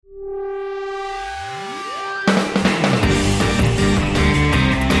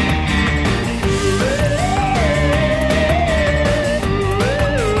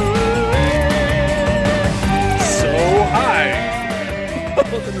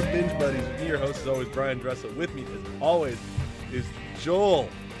of Binge Buddies. With me, your host, is always Brian Dressel. With me, as always, is Joel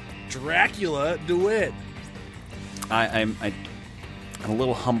Dracula DeWitt. I'm a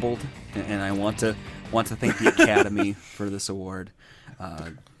little humbled, and I want to thank the Academy for this award,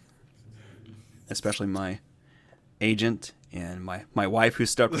 especially my agent and my wife who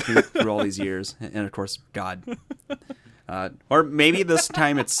stuck with me through all these years, and of course God, or maybe this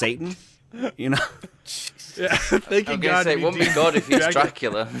time it's Satan, you know. Yeah, thanking God. It wouldn't be God if he's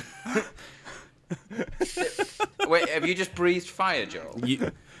Dracula. Wait, have you just breathed fire, Joel?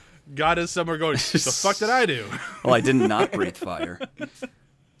 God is somewhere going, the fuck did I do? Well, I did not breathe fire.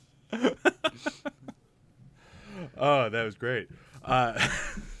 Oh, that was great.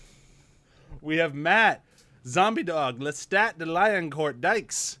 We have Matt, Zombie Dog, Lestat de Lioncourt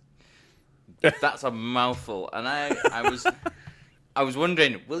Dykes. That's a mouthful. And I was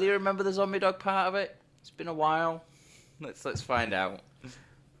wondering, will you remember the zombie dog part of it? It's been a while. Let's find out.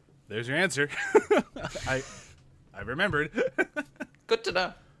 There's your answer. I remembered. Good to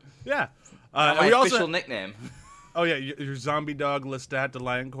know. Yeah. My official nickname. Oh yeah, your Zombie Dog Lestat de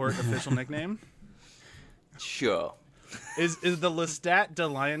Lioncourt official nickname. Sure. Is the Lestat de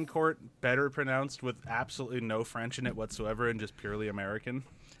Lioncourt better pronounced with absolutely no French in it whatsoever and just purely American?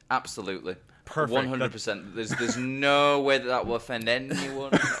 Absolutely. Perfect. 100%. There's no way that will offend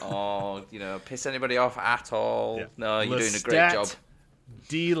anyone or piss anybody off at all. Yeah. No, you're doing a great job.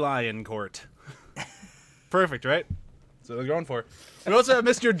 De Lioncourt. Perfect, right? That's what I was going for. We also have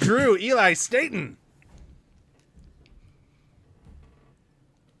Mr. Drew Eli Staten.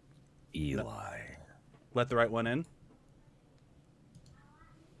 Eli. Let the right one in.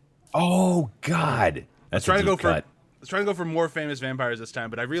 Oh God, that's a deep cut. I was trying to go for more famous vampires this time,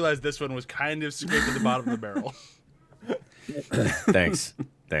 but I realized this one was kind of scraping the bottom of the barrel.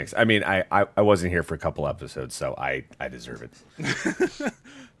 Thanks. I mean, I wasn't here for a couple episodes, so I deserve it.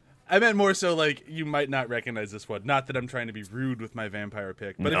 I meant more so like you might not recognize this one. Not that I'm trying to be rude with my vampire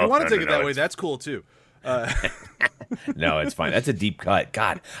pick, but if you want to take it that way, that's cool too. No, it's fine. That's a deep cut.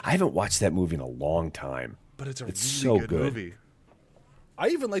 God, I haven't watched that movie in a long time. But it's really so good movie. I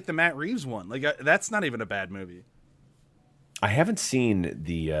even like the Matt Reeves one. Like that's not even a bad movie. I haven't seen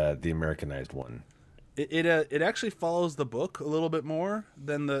the Americanized one. It actually follows the book a little bit more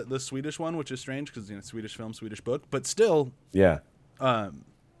than the Swedish one, which is strange because Swedish film, Swedish book, but still. Yeah. I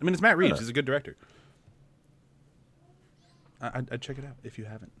mean, it's Matt Reeves. He's a good director. I'd check it out if you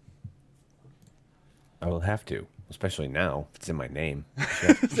haven't. I will have to, especially now. It's in my name.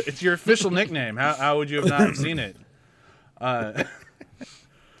 It's your official nickname. How would you have not seen it?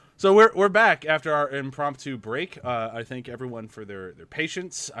 So we're back after our impromptu break. I thank everyone for their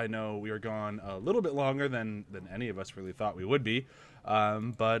patience. I know we are gone a little bit longer than any of us really thought we would be,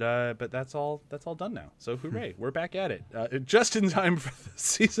 but that's all done now. So hooray, we're back at it, just in time for the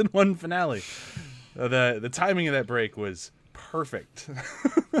season 1 finale. The timing of that break was perfect.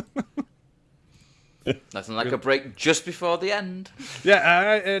 Nothing like a break just before the end.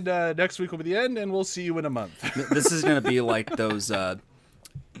 Yeah, and next week will be the end, and we'll see you in a month. This is gonna be like those.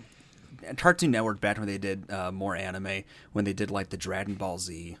 Cartoon Network back when they did more anime, when they did like the Dragon Ball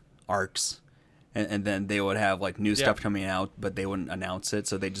Z arcs, and then they would have like new stuff coming out, but they wouldn't announce it,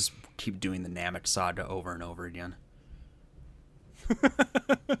 so they just keep doing the Namek saga over and over again.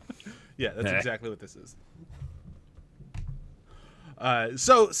 Yeah, that's exactly what this is.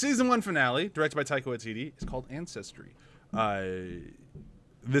 So season 1 finale, directed by Taika Waititi, is called Ancestry.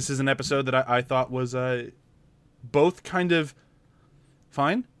 This is an episode that I thought was both kind of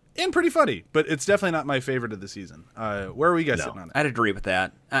fine and pretty funny, but it's definitely not my favorite of the season. Where are we guys sitting on it? I'd agree with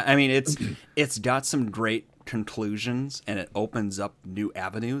that. I mean, it's got some great conclusions, and it opens up new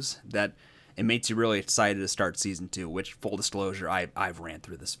avenues that it makes you really excited to start season 2, which, full disclosure, I've ran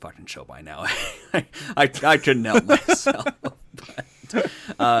through this fucking show by now. I couldn't help myself.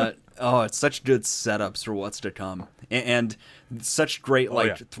 But, it's such good setups for what's to come. And such great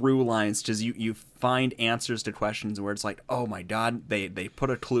through lines, because you find answers to questions where it's like, oh my God, they put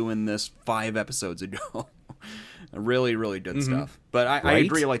a clue in this 5 episodes ago. Really, really good stuff. But I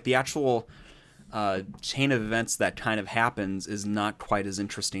agree, like the actual chain of events that kind of happens is not quite as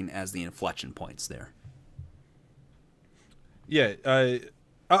interesting as the inflection points there. Yeah,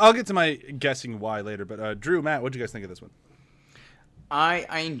 I'll get to my guessing why later, but Drew, Matt, what did you guys think of this one?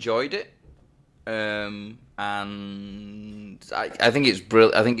 I enjoyed it, and I think it's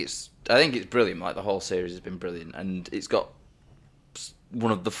brilliant. I think it's brilliant. Like the whole series has been brilliant, and it's got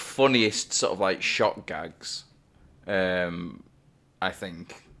one of the funniest sort of like shock gags. I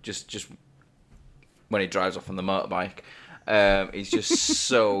think just when he drives off on the motorbike, he's just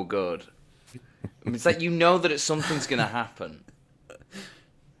so good. I mean, it's like that something's gonna happen,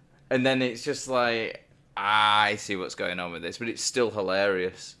 And then it's just like, I see what's going on with this, but it's still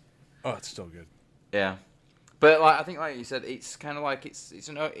hilarious. Oh, it's still good. Yeah. But like, I think, like you said, it's kind of like it's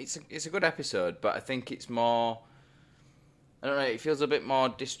a good episode, but I think it's more. I don't know. It feels a bit more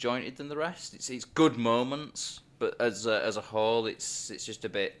disjointed than the rest. It's good moments, but as a whole, it's just a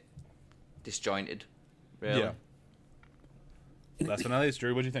bit disjointed. Really. Yeah. Last but not least,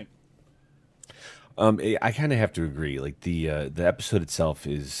 Drew, what do you think? I kind of have to agree. Like the episode itself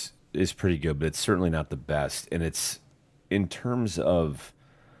is pretty good, but it's certainly not the best. And it's in terms of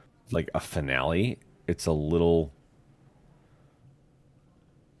like a finale, it's a little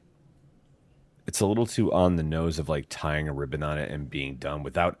too on the nose of like tying a ribbon on it and being done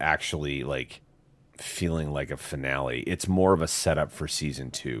without actually like feeling like a finale. It's more of a setup for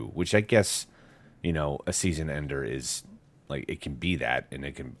season 2, which I guess, you know, a season ender is like, it can be that, and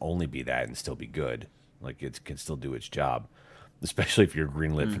it can only be that and still be good. Like it can still do its job, especially if you're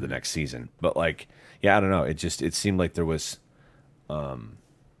greenlit for the next season. But like, yeah, I don't know. It seemed like there was, it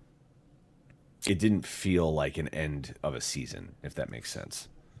didn't feel like an end of a season, if that makes sense.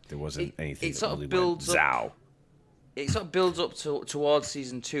 There wasn't anything it that sort really of builds went up. zow. It sort of builds up towards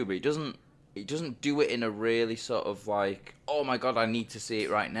season 2, but it doesn't do it in a really sort of like, oh my god, I need to see it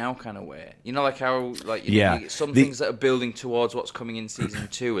right now kind of way. You know, like how like you know, you get some things that are building towards what's coming in season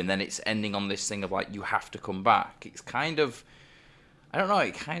 2, and then it's ending on this thing of like you have to come back. It's kind of, I don't know,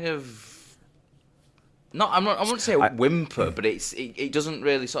 it kind of. I wouldn't say a whimper, but it doesn't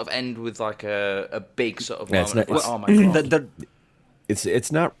really sort of end with like a big sort of moment. Oh my god.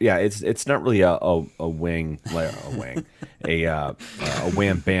 It's not really a wing like a wang a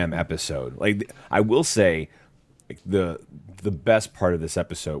wham bam episode. Like I will say, like, the best part of this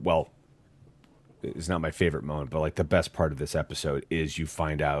episode, well, it's not my favorite moment, but like the best part of this episode is you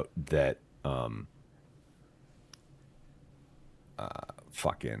find out that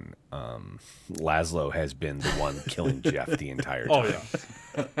Laszlo has been the one killing Jeff the entire time. Oh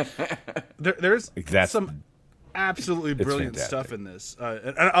yeah. There's That's some absolutely brilliant stuff in this,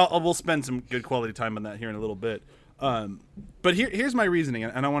 and we'll spend some good quality time on that here in a little bit. But here's my reasoning,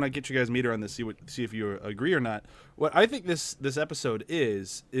 and I want to get you guys' meter on this, see if you agree or not. What I think this episode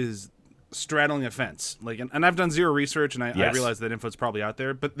is straddling a fence. Like, and I've done zero research, and I realize that info's probably out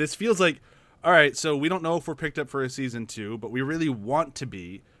there, but this feels like, all right, so we don't know if we're picked up for a season 2, but we really want to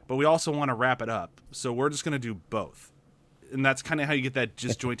be, but we also want to wrap it up, so we're just going to do both. And that's kind of how you get that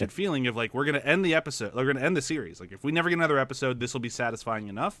disjointed feeling of like, we're going to end the episode, we're going to end the series. Like, if we never get another episode, this will be satisfying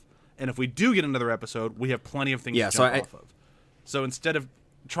enough. And if we do get another episode, we have plenty of things to jump off of. So instead of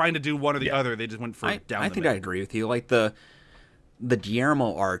trying to do one or the other, they just went for down the I think I agree with you. Like the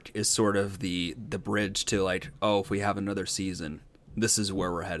Guillermo arc is sort of the bridge to like, oh, if we have another season, this is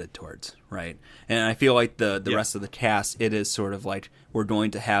where we're headed towards, right? And I feel like the rest of the cast, it is sort of like we're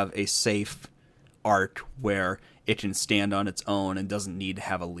going to have a safe arc where it can stand on its own and doesn't need to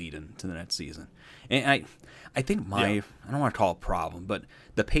have a lead-in to the next season. And I think I don't want to call it a problem, but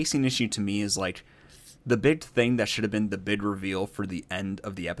the pacing issue to me is like the big thing that should have been the big reveal for the end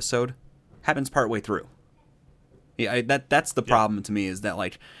of the episode happens partway through. Yeah, that's the problem to me, is that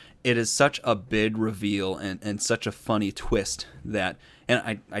like it is such a big reveal and such a funny twist that,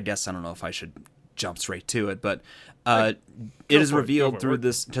 and I guess I don't know if I should jump straight to it, but it is revealed through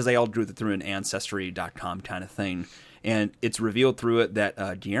this, because they all drew it through an Ancestry.com kind of thing, and it's revealed through it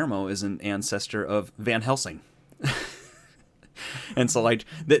that Guillermo is an ancestor of Van Helsing. And so like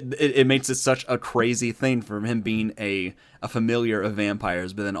it makes it such a crazy thing for him being a familiar of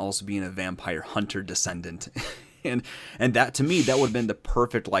vampires, but then also being a vampire hunter descendant. and that, to me, that would have been the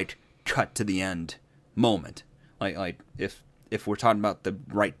perfect like cut to the end moment. Like if we're talking about the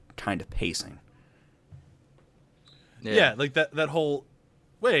right kind of pacing. Yeah, like that whole.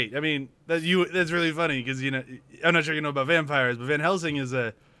 Wait, I mean that's really funny because, you know, I'm not sure you know about vampires, but Van Helsing is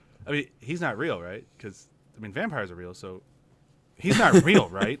he's not real, right? Because I mean vampires are real, so he's not real,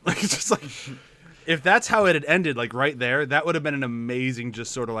 right? Like, it's just like, if that's how it had ended, like right there, that would have been an amazing,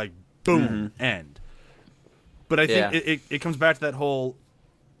 just sort of like boom end. But I think it comes back to that whole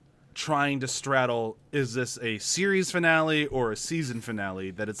trying to straddle, is this a series finale or a season finale?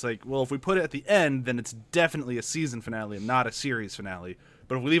 That it's like, well, if we put it at the end, then it's definitely a season finale and not a series finale.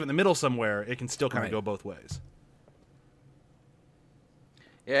 But if we leave it in the middle somewhere, it can still kind of go both ways.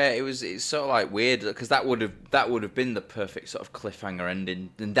 Yeah, it's sort of like weird, because that would have been the perfect sort of cliffhanger ending,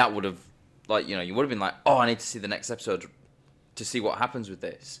 and that would have, like, you know, you would have been like, oh, I need to see the next episode to see what happens with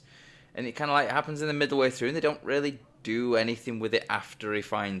this, and it kind of like happens in the middle way through, and they don't really do anything with it after he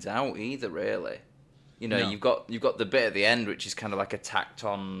finds out either, really. You know, you've got the bit at the end which is kind of like a tacked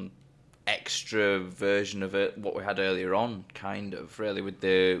on extra version of it, what we had earlier on, kind of, really, with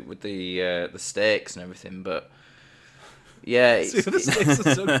the stakes and everything. But yeah, the stakes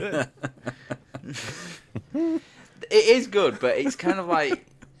are so good. It is good, but it's kind of like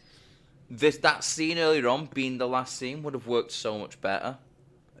that scene earlier on being the last scene would have worked so much better.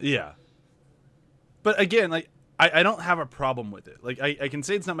 Yeah. But again, like, I don't have a problem with it. Like, I can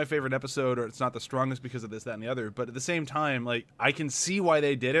say it's not my favorite episode or it's not the strongest because of this, that, and the other. But at the same time, like, I can see why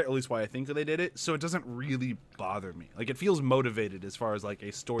they did it, or at least why I think that they did it. So it doesn't really bother me. Like, it feels motivated as far as, like,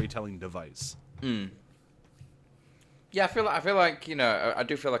 a storytelling device. Yeah, I feel like, you know, I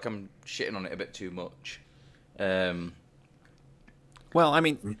do feel like I'm shitting on it a bit too much. Well, I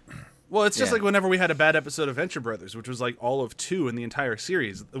mean... Well, it's just like whenever we had a bad episode of Venture Brothers, which was like all of 2 in the entire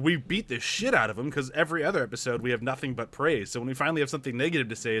series. We beat the shit out of them because every other episode we have nothing but praise. So when we finally have something negative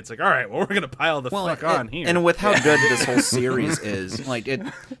to say, it's like, all right, well, we're going to pile the fuck on here. And with how good this whole series is, like,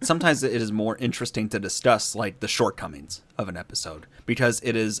 sometimes it is more interesting to discuss, like, the shortcomings of an episode. Because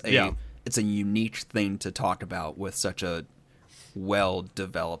it is it's a unique thing to talk about with such a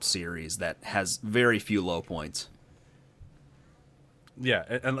well-developed series that has very few low points. Yeah,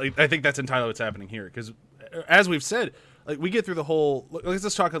 and like, I think that's entirely what's happening here. Because as we've said, like, we get through the whole... Let's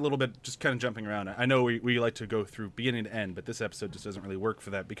just talk a little bit, just kind of jumping around. I know we like to go through beginning to end, but this episode just doesn't really work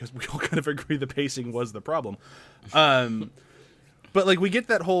for that because we all kind of agree the pacing was the problem. But, like, we get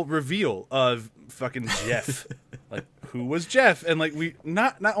that whole reveal of fucking Jeff. Like, who was Jeff? And, like, we...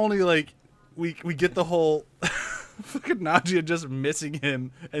 Not only, like, we get the whole... fucking Nadja just missing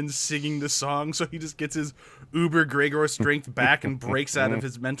him and singing the song, so he just gets his uber Gregor strength back and breaks out of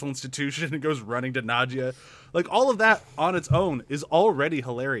his mental institution and goes running to Nadja. Like, all of that on its own is already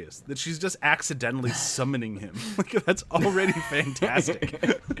hilarious. That she's just accidentally summoning him. Like, that's already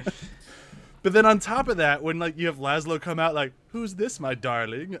fantastic. But then on top of that, when, like, you have Laszlo come out like, who's this, my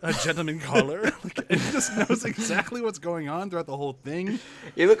darling? A gentleman caller? Like, and he just knows exactly what's going on throughout the whole thing.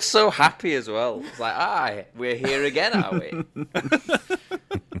 He looks so happy as well. It's like, we're here again, are we?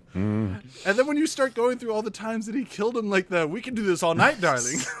 And then when you start going through all the times that he killed him, like we can do this all night,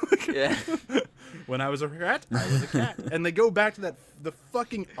 darling. Yeah. When I was a rat, I was a cat. And they go back to the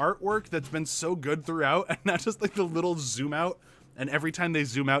fucking artwork that's been so good throughout, and not just, like, the little zoom out. And every time they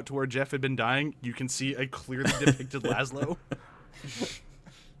zoom out to where Jeff had been dying, you can see a clearly depicted Laszlo.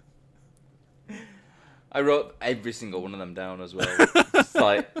 I wrote every single one of them down as well. It's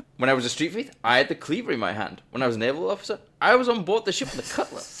like, when I was a street thief, I had the cleaver in my hand. When I was a naval officer, I was on board the ship with the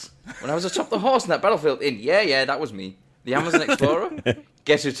cutlass. When I was atop the horse in that battlefield yeah, that was me. The Amazon explorer,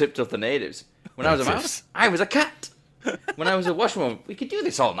 guess who tipped off the natives? When I was a mouse, I was a cat. When I was a washwoman, we could do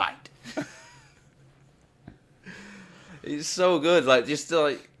this all night. It's so good, like, just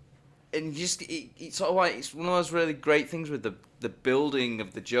like, and just it's sort of like, it's one of those really great things with the building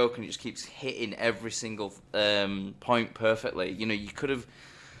of the joke, and it just keeps hitting every single point perfectly. You know, you could have,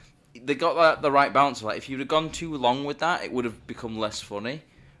 they got the right balance of, like, if you'd have gone too long with that, it would have become less funny.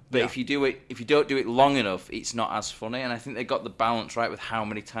 But if you don't do it long enough, it's not as funny. And I think they got the balance right with how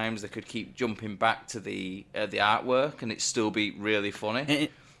many times they could keep jumping back to the artwork and it still be really funny.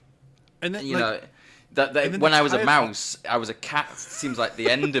 And then, you know. That when I was a mouse, I was a cat. Seems like the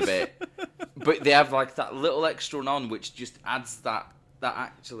end of it, but they have, like, that little extra on, which just adds that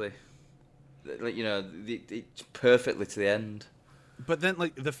actually, like, you know, it's perfectly to the end. But then,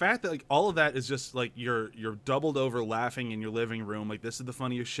 like, the fact that, like, all of that is just, like, you're doubled over laughing in your living room, like, this is the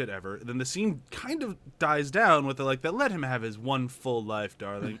funniest shit ever. Then the scene kind of dies down with the, like, that let him have his one full life,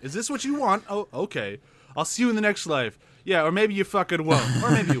 darling. Is this what you want? Oh, okay. I'll see you in the next life. Yeah, or maybe you fucking won't.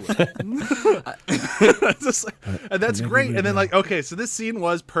 Or maybe you will. And that's great. And then, like, okay, so this scene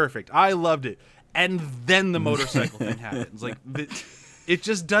was perfect. I loved it. And then the motorcycle thing happens. Like, it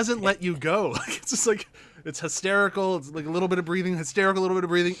just doesn't let you go. Like, it's just like, it's hysterical. It's like a little bit of breathing, hysterical, a little bit of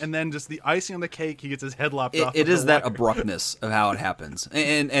breathing. And then just the icing on the cake, he gets his head lopped off. It is that abruptness of how it happens.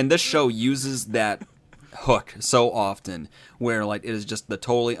 And this show uses that hook so often where, like, it is just the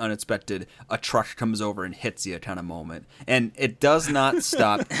totally unexpected, a truck comes over and hits you kind of moment, and it does not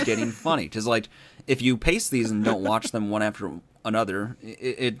stop getting funny. Because, like, if you pace these and don't watch them one after another,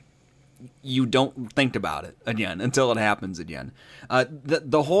 you don't think about it again until it happens again.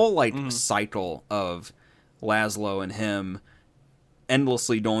 The whole, like, cycle of Laszlo and him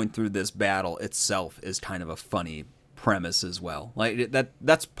endlessly going through this battle itself is kind of a funny premise as well. Like,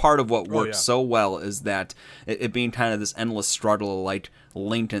 that's part of what works so well, is that it being kind of this endless struggle, like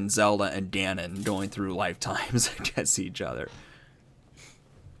Link and Zelda and Ganon going through lifetimes against each other.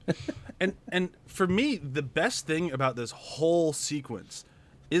 And for me, the best thing about this whole sequence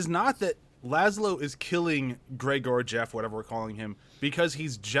is not that Laszlo is killing Gregor or Jeff, whatever we're calling him, because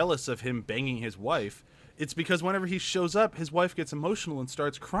he's jealous of him banging his wife. It's because whenever he shows up, his wife gets emotional and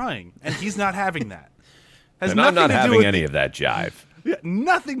starts crying, and he's not having that. And I'm not having any of that jive. Yeah,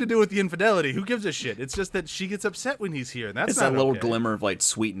 nothing to do with the infidelity. Who gives a shit? It's just that she gets upset when he's here. And that's it's not that little okay. glimmer of like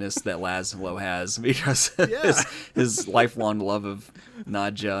sweetness that Laszlo has because Yeah. his lifelong love of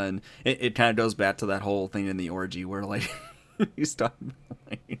Nadja, and it kind of goes back to that whole thing in the orgy where like he's talking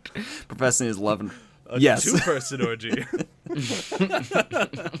like, professing his love and A yes, two-person orgy.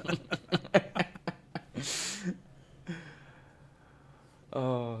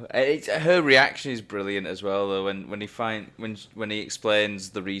 Oh, her reaction is brilliant as well, though. When he explains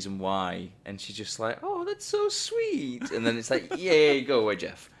the reason why, and she's just like, "Oh, that's so sweet," and then it's like, "Yeah, go away,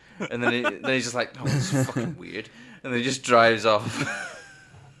 Jeff," and then he's just like, "Oh, that's fucking weird," and then he just drives off.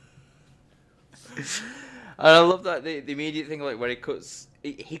 And I love that the immediate thing, like where he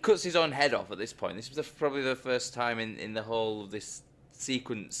cuts his own head off at this point. This was probably the first time in the whole of this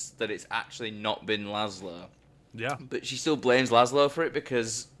sequence that it's actually not been Laszlo. Yeah. But she still blames Laszlo for it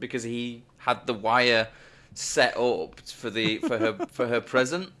because he had the wire set up for her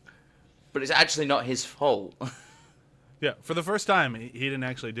present, but it's actually not his fault. Yeah, for the first time, he didn't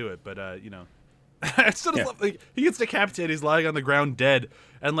actually do it, but, I still love, like, he gets decapitated, he's lying on the ground dead,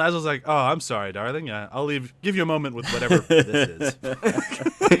 and Laszlo's like, "Oh, I'm sorry, darling, I'll give you a moment with whatever this is."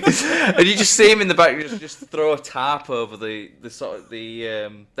 And you just see him in the back just throw a tarp over the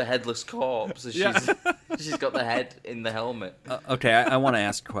headless corpse as she's got the head in the helmet. Okay, I want to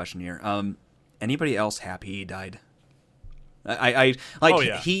ask a question here. Anybody else happy he died? I like Oh,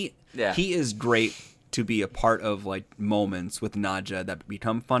 yeah. he is great to be a part of like moments with Nadja that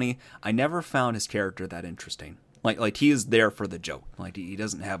become funny. I never found his character that interesting. Like he is there for the joke. Like he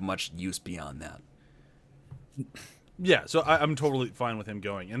doesn't have much use beyond that. Yeah, so I'm totally fine with him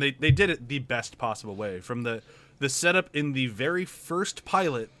going. And they did it the best possible way. From the setup in the very first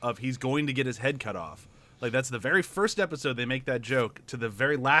pilot of he's going to get his head cut off. Like, that's the very first episode they make that joke, to the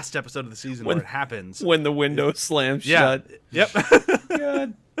very last episode of the season where it happens. When the window slams shut. Yep.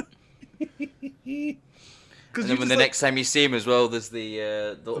 God. And then when the next time you see him as well, there's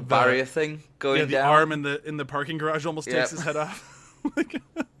the little barrier thing going the down. arm in the parking garage almost takes Yep. his head off.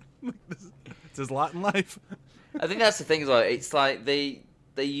 It's his lot in life. I think that's the thing, though. It's like they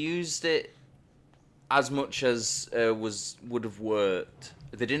used it as much as would have worked.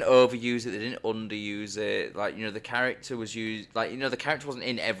 They didn't overuse it. They didn't underuse it. Like, the character was used. Like, the character wasn't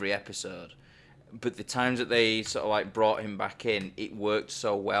in every episode, but the times that they sort of like brought him back in, it worked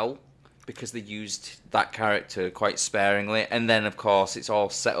so well because they used that character quite sparingly. And then, of course, it's all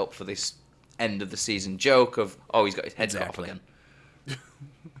set up for this end of the season joke of, oh, he's got his head off again.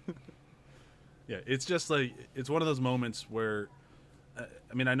 Yeah, it's just like, it's one of those moments where,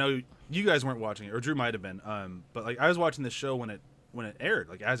 I know you guys weren't watching it, or Drew might have been, but like I was watching this show when it aired,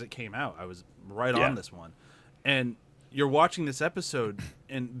 like as it came out. I was right on this one, and you're watching this episode,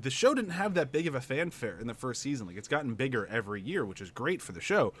 and the show didn't have that big of a fanfare in the first season. Like, it's gotten bigger every year, which is great for the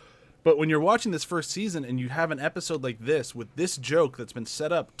show. But when you're watching this first season and you have an episode like this with this joke that's been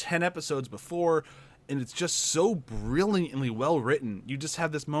set up 10 episodes before, and it's just so brilliantly well written, you just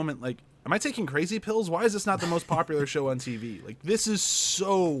have this moment like, am I taking crazy pills? Why is this not the most popular show on TV? Like, this is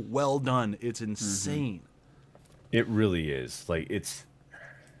so well done. It's insane. It really is. Like, it's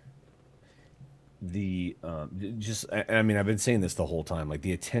the I've been saying this the whole time, like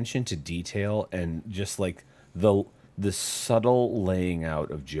the attention to detail and just like the subtle laying out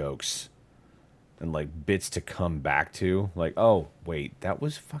of jokes and like bits to come back to, like, oh wait, that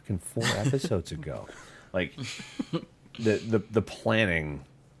was fucking 4 episodes ago. Like, the planning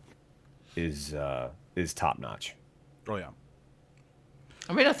is top notch. Oh yeah.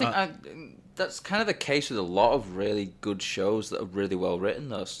 I think that's kind of the case with a lot of really good shows that are really well written.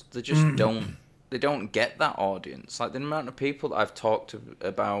 Though they just don't get that audience. Like the amount of people that I've talked to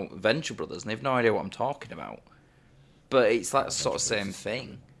about Venture Brothers, and they have no idea what I'm talking about. But it's like sort of same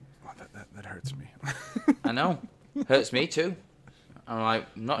thing. Oh, that hurts me. I know, hurts me too. I'm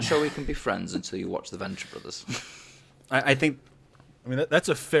like, not sure we can be friends until you watch the Venture Brothers. I think. That's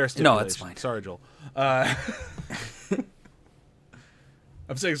a fair stipulation. No, that's fine. Sorry, Joel. I'm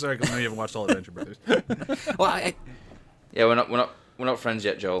saying sorry because I know you haven't watched all the Venture Brothers. Well, yeah, we're not friends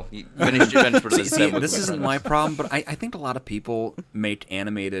yet, Joel. You finished your Venture Brothers. See, this isn't my problem, but I think a lot of people make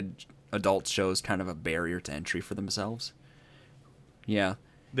animated adult shows kind of a barrier to entry for themselves. Yeah.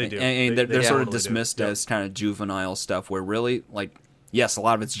 They do. And they're sort of totally dismissed do. as kind of juvenile stuff where really, like, yes, a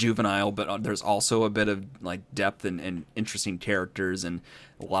lot of it's juvenile, but there's also a bit of, like, depth and interesting characters and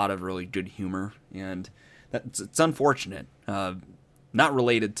a lot of really good humor. And it's unfortunate. Not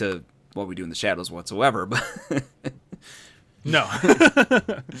related to What We Do in the Shadows whatsoever, but No.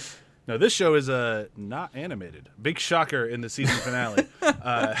 No, this show is not animated. Big shocker in the season finale.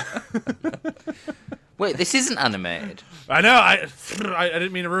 Wait, this isn't animated. I know. I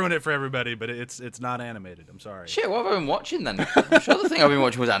didn't mean to ruin it for everybody, but it's not animated. I'm sorry. Shit, what have I been watching then? I'm sure the thing I've been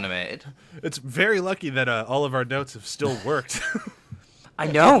watching was animated. It's very lucky that all of our notes have still worked. I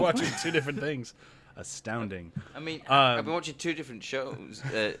know. We're watching two different things. Astounding. I mean, I've been watching two different shows,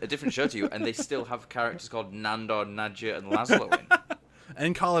 a different show to you, and they still have characters called Nandor, Nadja, and Laszlo in.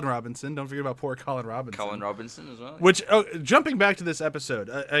 And Colin Robinson. Don't forget about poor Colin Robinson. Colin Robinson as well. Which, jumping back to this episode,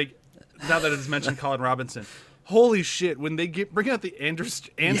 now that it's mentioned Colin Robinson, holy shit! When they bring out the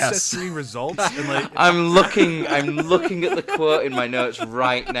ancestry results, and like, I'm looking at the quote in my notes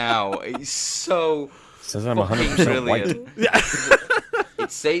right now. It's so says I'm fucking 100% brilliant. white. yeah.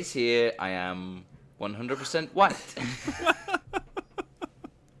 It says here, I am 100% white.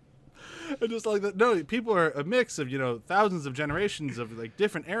 And just like that, no, people are a mix of thousands of generations of like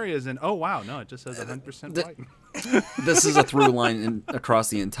different areas, and oh wow, no, it just says 100% white. this is a through line across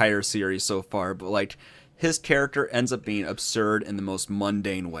the entire series so far. But like, his character ends up being absurd in the most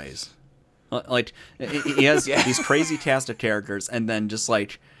mundane ways. Like, he has these crazy cast of characters, and then just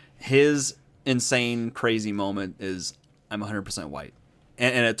like his insane crazy moment is, I'm 100% white,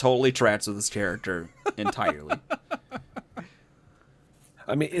 and it totally tracks with his character entirely.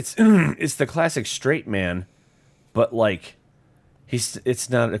 I mean, it's the classic straight man, but like, it's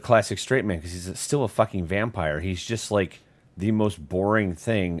not a classic straight man because he's still a fucking vampire. He's just like the most boring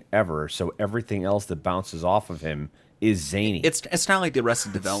thing ever. So everything else that bounces off of him is zany. It's kind of like the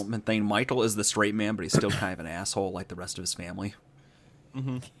Arrested Development thing. Michael is the straight man, but he's still kind of an asshole like the rest of his family.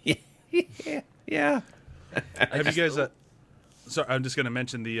 Mm-hmm. Yeah. Have you guys? So I'm just going to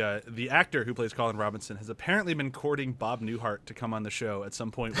mention the actor who plays Colin Robinson has apparently been courting Bob Newhart to come on the show at some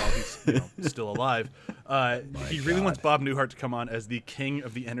point while he's still alive. He really wants Bob Newhart to come on as the king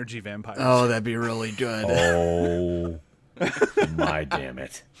of the energy vampires. Oh, that'd be really good. Oh my damn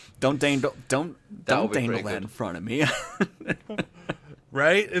it! Don't dangle that good. in front of me.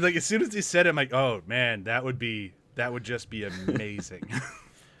 Right? And like as soon as he said it, I'm like, oh man, that would just be amazing.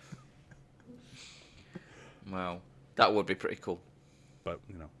 Wow. That would be pretty cool. But,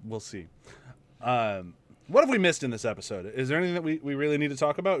 we'll see. What have we missed in this episode? Is there anything that we really need to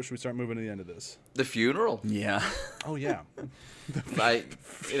talk about, or should we start moving to the end of this? The funeral. Yeah. Oh, yeah. Like,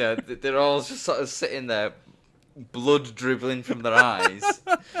 they're all just sort of sitting there, blood dribbling from their eyes.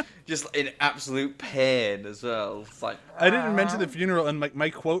 Just in absolute pain as well. It's like, I didn't mention the funeral, and my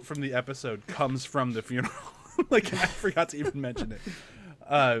quote from the episode comes from the funeral. Like, I forgot to even mention it.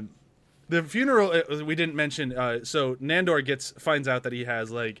 The funeral we didn't mention. So Nandor finds out that he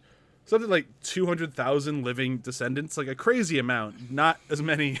has like something like 200,000 living descendants, like a crazy amount. Not as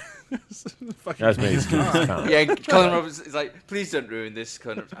many. As many as Khan. Yeah, Colin Roberts is like, please don't ruin this.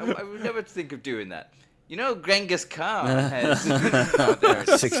 I would never think of doing that. Genghis Khan has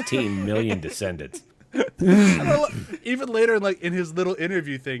 16 million descendants. Even later, like in his little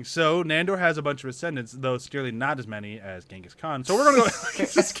interview thing, so Nandor has a bunch of descendants, though it's clearly not as many as Genghis Khan. So we're gonna go. He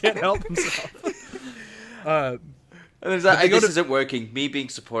just can't help himself. And there's that. This isn't working. Me being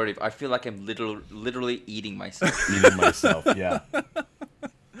supportive, I feel like I'm literally eating myself. Yeah.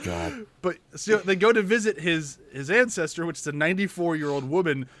 God. But so they go to visit his ancestor, which is a 94-year-old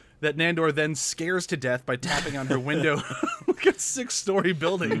woman that Nandor then scares to death by tapping on her window. Like a 6-story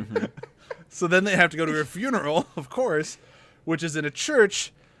building. Mm-hmm. So then they have to go to her funeral, of course, which is in a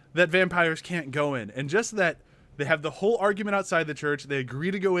church that vampires can't go in. And just that, they have the whole argument outside the church. They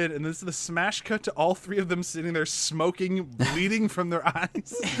agree to go in, and this is the smash cut to all three of them sitting there smoking, bleeding from their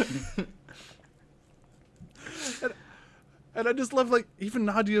eyes. And I just love, like, even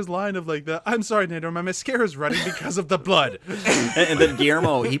Nadia's line of, like, I'm sorry, Nandor, my mascara's running because of the blood. And then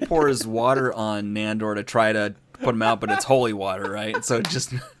Guillermo, he pours water on Nandor to try to put him out, but it's holy water, right? So it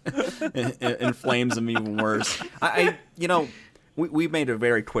just it inflames him even worse. We made a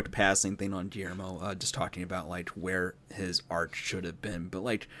very quick passing thing on Guillermo, just talking about like where his art should have been, but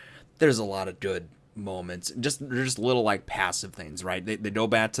like there's a lot of good moments, just little like passive things, right? They go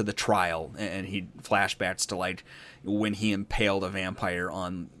back to the trial, and he flashbacks to like when he impaled a vampire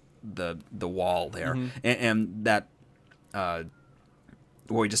on the wall there, mm-hmm. and that.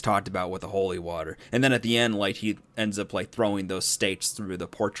 What we just talked about with the holy water. And then at the end, like, he ends up, like, throwing those stakes through the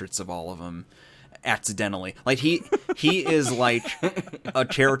portraits of all of them accidentally. Like, he is, like, a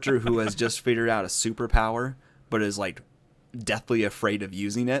character who has just figured out a superpower, but is, like, deathly afraid of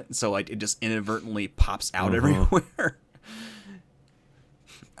using it. So, like, it just inadvertently pops out everywhere.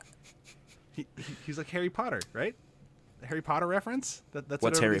 He's like Harry Potter, right? Harry Potter reference? That's What's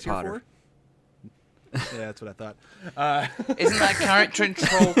what Harry everybody's here Potter? for? Yeah, that's what I thought. Isn't that character in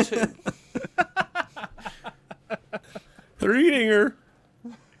Troll 2? They're eating her.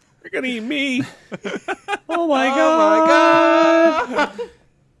 They're gonna eat me. Oh my God!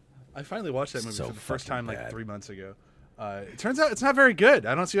 I finally watched that movie So for the first fucking time like bad. 3 months ago. It turns out it's not very good.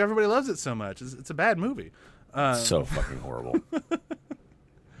 I don't see why everybody loves it so much. It's a bad movie. So fucking horrible.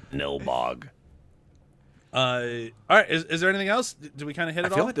 Nilbog. All right. Is there anything else? Do we kind of hit I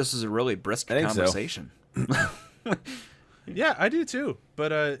it feel all? like this is a really brisk I think so. conversation. Yeah, I do too.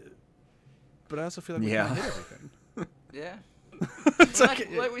 But I also feel like we Yeah. kind of hit everything. Yeah. It's like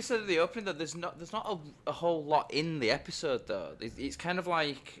we said at the opening, that there's not a whole lot in the episode though. It's kind of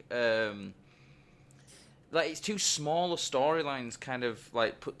like it's two smaller storylines kind of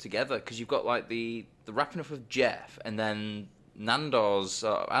like put together, because you've got like the wrapping up of Jeff and then Nandor's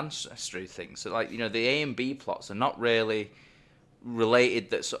ancestry thing. So like, you know, the A and B plots are not really related,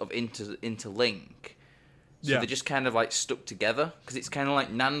 that sort of interlink. So they're just kind of like stuck together, because it's kind of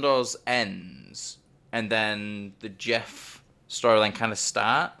like Nandor's ends and then the Jeff storyline kind of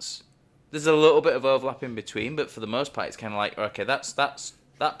starts. There's a little bit of overlap in between, but for the most part, it's kind of like, okay, that's that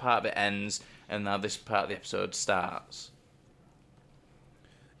part of it ends, and now this part of the episode starts.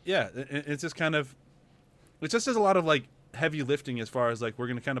 Yeah, it's just kind of, it just does a lot of like heavy lifting as far as like we're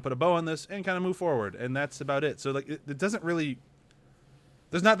gonna kind of put a bow on this and kind of move forward, and that's about it. So like it doesn't really,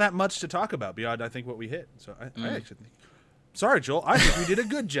 there's not that much to talk about beyond I think what we hit. So I actually think, sorry Joel, I think we did a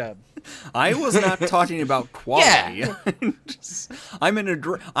good job. I was not talking about quality. Yeah. I'm in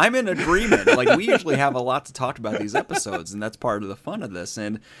agreement. Like, we usually have a lot to talk about these episodes, and that's part of the fun of this.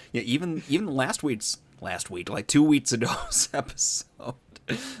 And yeah, even last week, like 2 weeks ago's episode,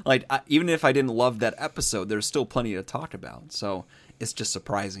 like even if I didn't love that episode, there's still plenty to talk about. So it's just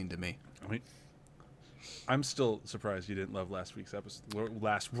surprising to me. I mean, I'm still surprised you didn't love last week's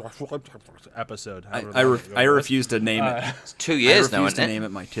episode. I refuse to name it. It's 2 years I now, refuse to isn't it? name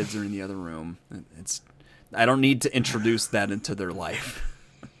it. My kids are in the other room. I don't need to introduce that into their life.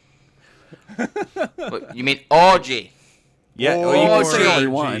 What, you mean orgy? Yeah, you can say all Orgy.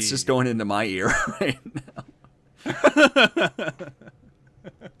 you want. It's just going into my ear right now.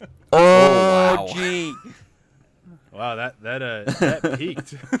 wow. Orgy. Wow, that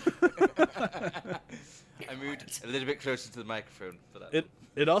peaked. I moved a little bit closer to the microphone for that.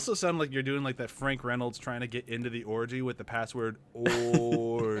 It also sounded like you're doing like that Frank Reynolds trying to get into the orgy with the password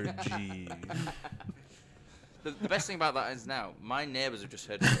orgy. The best thing about that is now my neighbours have just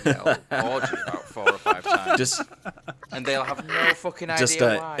heard me yell orgy about 4 or 5 times, and they'll have no fucking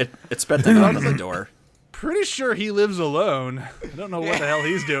idea why. It's better than out of the door. Pretty sure he lives alone. I don't know what the hell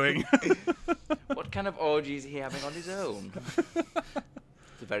he's doing. What kind of orgy is he having on his own?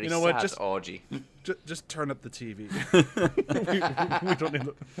 It's a very You know sad what, just- orgy. Just turn up the TV. we don't need.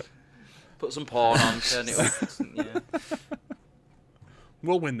 Put some porn on, turn it up. Yeah.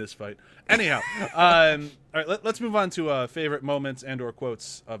 We'll win this fight. Anyhow, all right. Let's move on to favorite moments and/or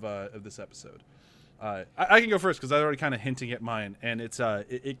quotes of this episode. I can go first because I'm already kind of hinting at mine, and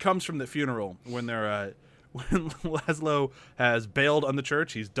it comes from the funeral when they're when Laszlo has bailed on the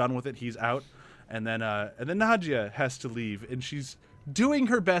church. He's done with it. He's out, and then Nadia has to leave, and she's doing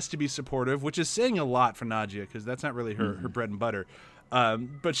her best to be supportive, which is saying a lot for Nadia because that's not really her bread and butter.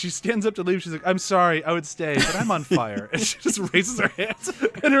 But she stands up to leave. She's like, "I'm sorry, I would stay, but I'm on fire." And she just raises her hands,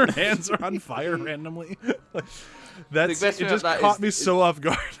 and her hands are on fire randomly. It just caught me so off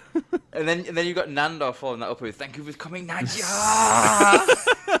guard. And then you got Nandor following that up with "Thank you for coming, Nadia."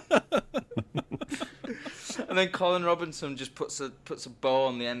 And then Colin Robinson just puts a bow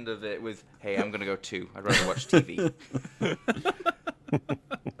on the end of it with, "Hey, I'm gonna go too. I'd rather watch TV."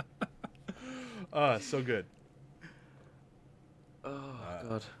 So good. Oh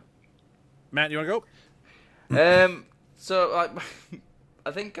God. Matt, you want to go? So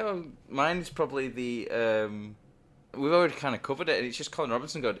I think mine is probably the we've already kind of covered it, and it's just Colin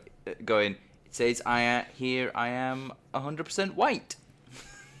Robinson going. It says, I am 100% white."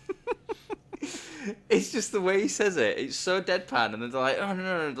 It's just the way he says it. It's so deadpan, and then they're like, "Oh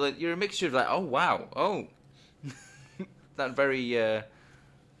no, like, you're a mixture of like, oh wow, oh." That very I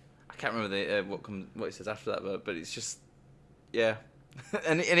can't remember what he says after that, but it's just, yeah.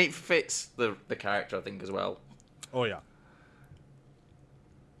 and it fits the character, I think, as well. Oh yeah.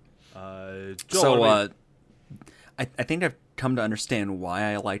 Joel, So what about I think I've come to understand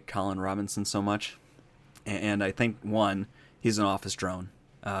why I like Colin Robinson so much, and I think 1, he's an office drone.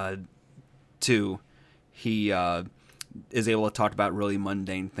 2, he is able to talk about really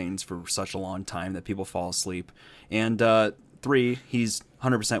mundane things for such a long time that people fall asleep. And 3, he's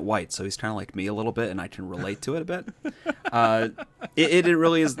 100% white, so he's kind of like me a little bit, and I can relate to it a bit. It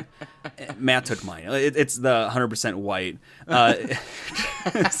really is. Matt took mine. It's the 100% white.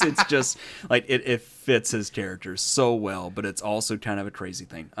 It's just like it fits his character so well, but it's also kind of a crazy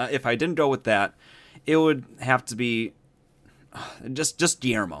thing. If I didn't go with that, it would have to be just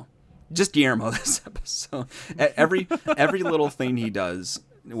Guillermo. Just Guillermo this episode. Every little thing he does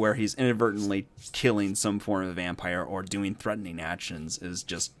where he's inadvertently killing some form of vampire or doing threatening actions is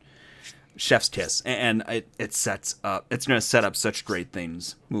just chef's kiss, and it sets up. It's going to set up such great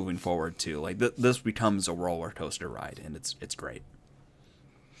things moving forward too. Like this becomes a roller coaster ride, and it's great.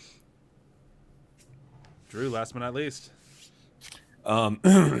 Drew, last but not least.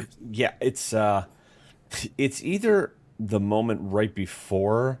 Yeah, it's either the moment right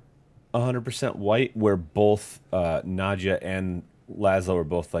before 100% white where both Nadja and Laszlo are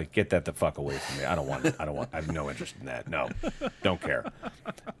both like, get that the fuck away from me. I don't want it. I have no interest in that. No, don't care.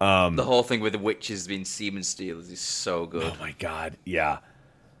 The whole thing with the witches being semen stealers is so good. Oh my God. Yeah.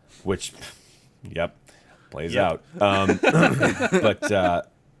 Which, yep, plays out. But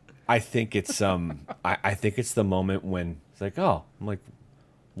I think it's I think it's the moment when it's like, oh, I'm like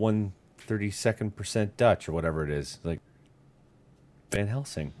 132nd% Dutch or whatever it is. Like Van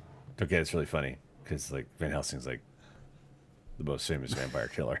Helsing. Okay, it's really funny because like Van Helsing's like the most famous vampire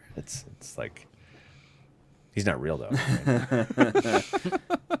killer. It's like he's not real though,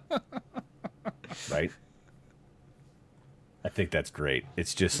 right? I think that's great.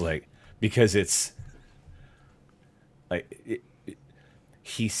 It's just like because it's like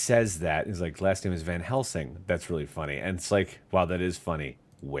he says that he's like last name is Van Helsing. That's really funny, and it's like wow, that is funny.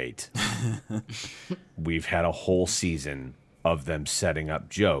 Wait, we've had a whole season of them setting up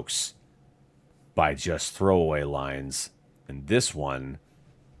jokes by just throwaway lines. And this one,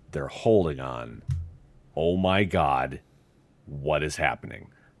 they're holding on. Oh my God, what is happening?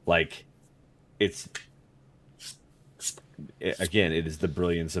 Like, again, it is the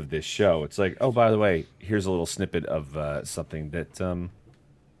brilliance of this show. It's like, oh, by the way, here's a little snippet of something that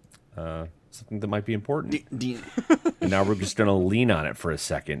might be important. And now we're just going to lean on it for a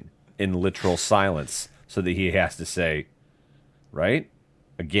second in literal silence so that he has to say, right?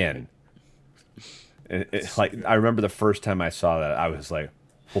 Again. Like I remember the first time I saw that, I was like,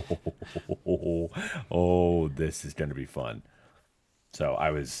 oh, this is going to be fun. So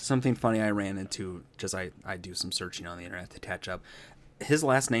I was... Something funny I ran into, because I do some searching on the internet to catch up. His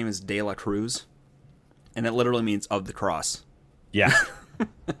last name is De La Cruz, and it literally means of the cross. Yeah.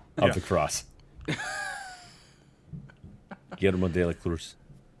 Of the cross. Guillermo de la Cruz.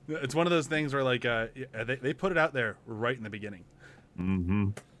 It's one of those things where like they put it out there right in the beginning. Mm-hmm.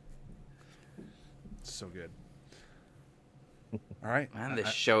 So good. All right. Man,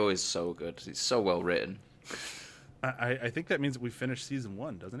 this show is so good. It's so well written. I think that means that we finished season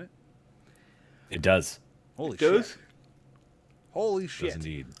 1, doesn't it? It does. Holy shit. Holy It shit. does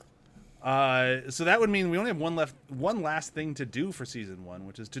indeed. So that would mean we only have one last thing to do for season 1,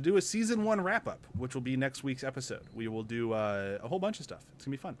 which is to do a season 1 wrap up, which will be next week's episode. We will do a whole bunch of stuff. It's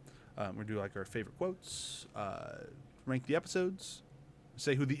gonna be fun. We're gonna do like our favorite quotes, rank the episodes,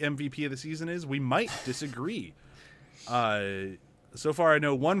 say who the MVP of the season is. We might disagree. So far, I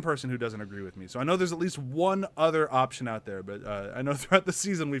know one person who doesn't agree with me. So I know there's at least one other option out there. But I know throughout the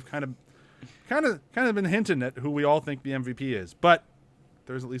season we've kind of been hinting at who we all think the MVP is. But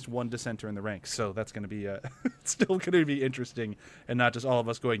there's at least one dissenter in the ranks. So that's going to be still going to be interesting, and not just all of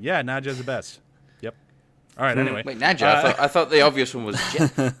us going, yeah, Nadja's the best. Yep. All right. Anyway. Wait, Nadja. I thought the obvious one was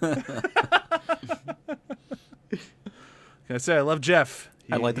Jeff. Can I say I love Jeff?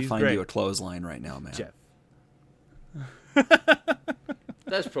 I'd like to find great. you a clothesline right now, man. Jeff.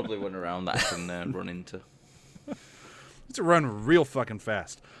 There's probably one around that I can run into. It's a run real fucking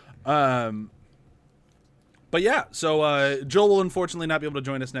fast. But yeah, so Joel will unfortunately not be able to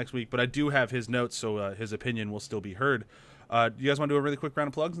join us next week, but I do have his notes, so his opinion will still be heard. Do you guys want to do a really quick round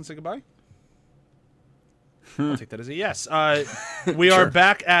of plugs and say goodbye? I'll take that as a yes. We are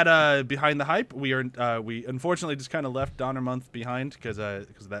back at Behind the Hype. We unfortunately just kind of left Donner Month behind because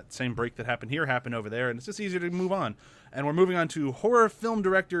that same break that happened here happened over there, and it's just easier to move on. And we're moving on to horror film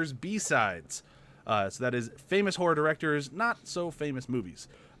directors B-sides. So that is famous horror directors, not so famous movies.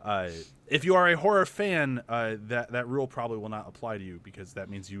 If you are a horror fan, that rule probably will not apply to you because that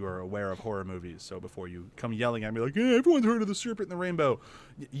means you are aware of horror movies. So before you come yelling at me like, hey, everyone's heard of The Serpent and the Rainbow,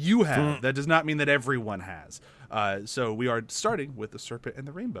 you have. That does not mean that everyone has. So we are starting with The Serpent and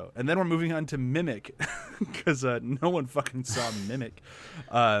the Rainbow. And then we're moving on to Mimic because no one fucking saw Mimic.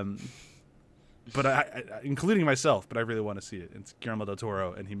 But I, including myself, but I really want to see it. It's Guillermo del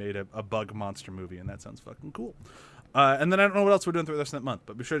Toro, and he made a bug monster movie, and that sounds fucking cool. And then I don't know what else we're doing through the rest of that month,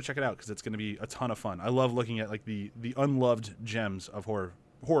 but be sure to check it out because it's going to be a ton of fun. I love looking at like the unloved gems of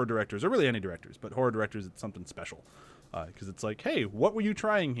horror directors, or really any directors, but horror directors, it's something special because it's like, hey, what were you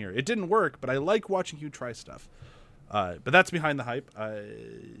trying here? It didn't work, but I like watching you try stuff. But that's Behind the Hype.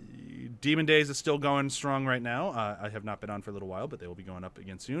 Demon Days is still going strong right now. I have not been on for a little while, but they will be going up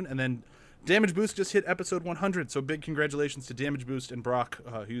again soon. And then Damage Boost just hit episode 100, so big congratulations to Damage Boost and Brock,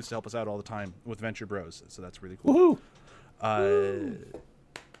 who used to help us out all the time with Venture Bros. So that's really cool. Actually,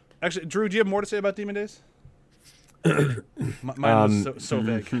 Drew, do you have more to say about Demon Days? Mine was so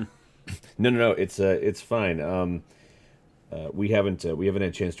vague. No, it's fine. We haven't had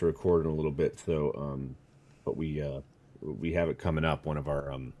a chance to record in a little bit, so but we have it coming up. One of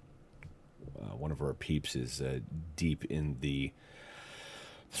our peeps is deep in the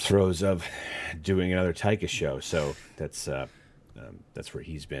throes of doing another Taika show, so that's where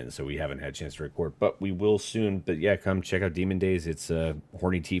he's been. So we haven't had a chance to record, but we will soon. But yeah, come check out Demon Days. It's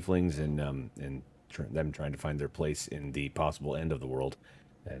horny tieflings and them trying to find their place in the possible end of the world,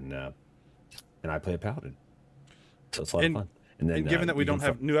 and I play a paladin, so it's a lot of fun. And given that we don't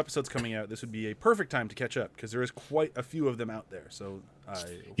have new episodes coming out, this would be a perfect time to catch up because there is quite a few of them out there. So while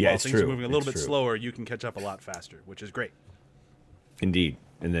things are moving a little bit slower, you can catch up a lot faster, which is great. Indeed.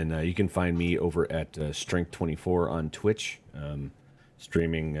 And then you can find me over at Strength24 on Twitch,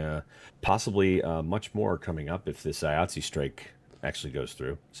 streaming possibly much more coming up if this IATSE strike actually goes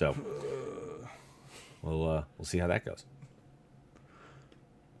through. So we'll see how that goes.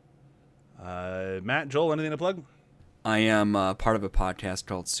 Matt, Joel, anything to plug? I am part of a podcast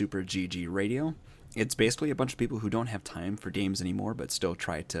called Super GG Radio. It's basically a bunch of people who don't have time for games anymore, but still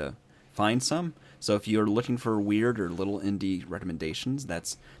try to find some. So if you're looking for weird or little indie recommendations,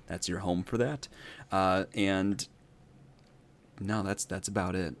 that's your home for that. And no, that's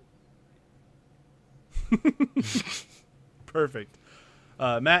about it. Perfect.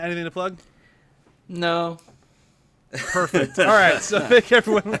 Matt, anything to plug? No. Perfect. All right. So thank you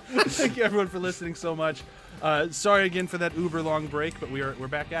everyone for listening so much. Sorry again for that uber long break, but we're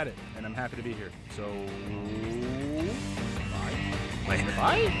back at it, and I'm happy to be here. So bye.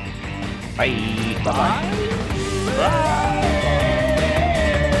 Bye. Bye. Bye. Bye.